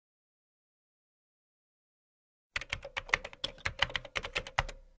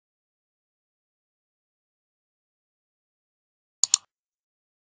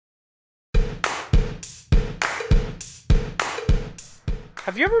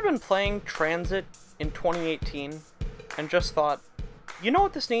Have you ever been playing Tranzit in 2018 and just thought, you know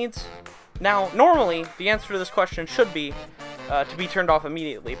what this needs? Now, normally, the answer to this question should be to be turned off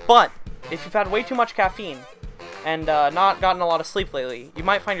immediately, but if you've had way too much caffeine and not gotten a lot of sleep lately, you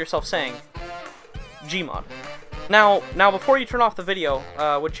might find yourself saying, Gmod. Now, before you turn off the video,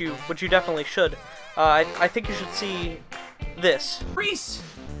 which you definitely should, I think you should see this. Reese!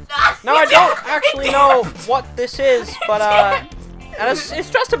 Now, I don't actually know what this is, but and it's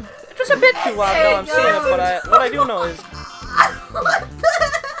just a bit too loud now I'm seeing it, but what I do know is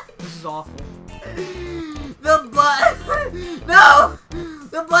This is awful. The bus! No!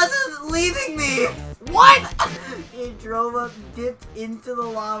 The bus is leaving me! What? It drove up, dipped into the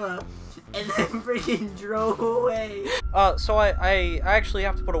lava, and then freaking drove away. So I actually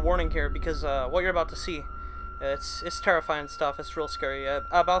have to put a warning here because what you're about to see, it's terrifying stuff. It's real scary.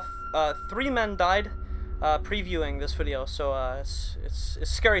 About 3 men died previewing this video, so it's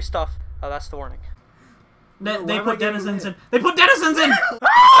scary stuff. That's the warning. They put denizens in. They put denizens in!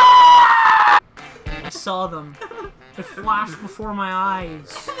 I saw them. It flashed before my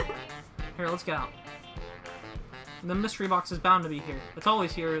eyes. Here, let's get out. The mystery box is bound to be here. It's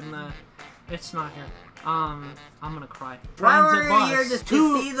always here in the... It's not here. I'm gonna cry. Why Transit were bus. you here just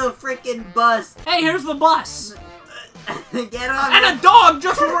to see the freaking bus? Hey, here's the bus! Get on And a dog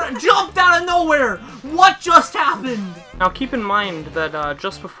just jumped out of nowhere! What just happened? Now keep in mind that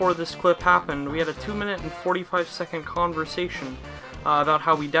just before this clip happened, we had a 2-minute and 45-second conversation about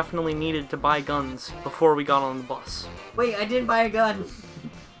how we definitely needed to buy guns before we got on the bus. Wait, I didn't buy a gun.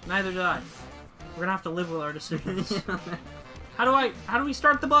 Neither did I. We're gonna have to live with our decisions. How do we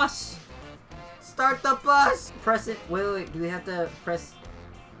start the bus? Start the bus! Press it. Wait, do we have to press...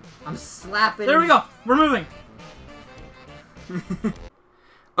 I'm slapping... There we go! We're moving!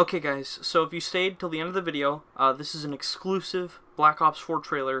 Okay guys, so if you stayed till the end of the video, this is an exclusive Black Ops 4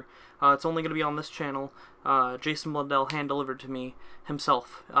 trailer. It's only going to be on this channel. Jason Blundell hand-delivered to me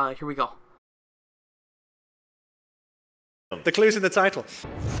himself. Here we go. The clue's in the title.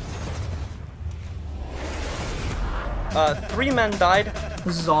 3 men died.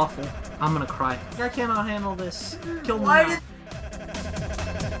 This is awful. I'm gonna cry. I cannot handle this. Kill me Why now.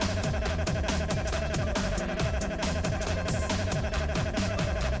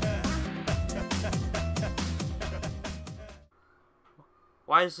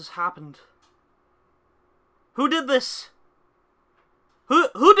 Why has this happened? Who did this?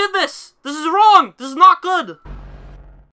 Who did this? This is wrong! This is not good!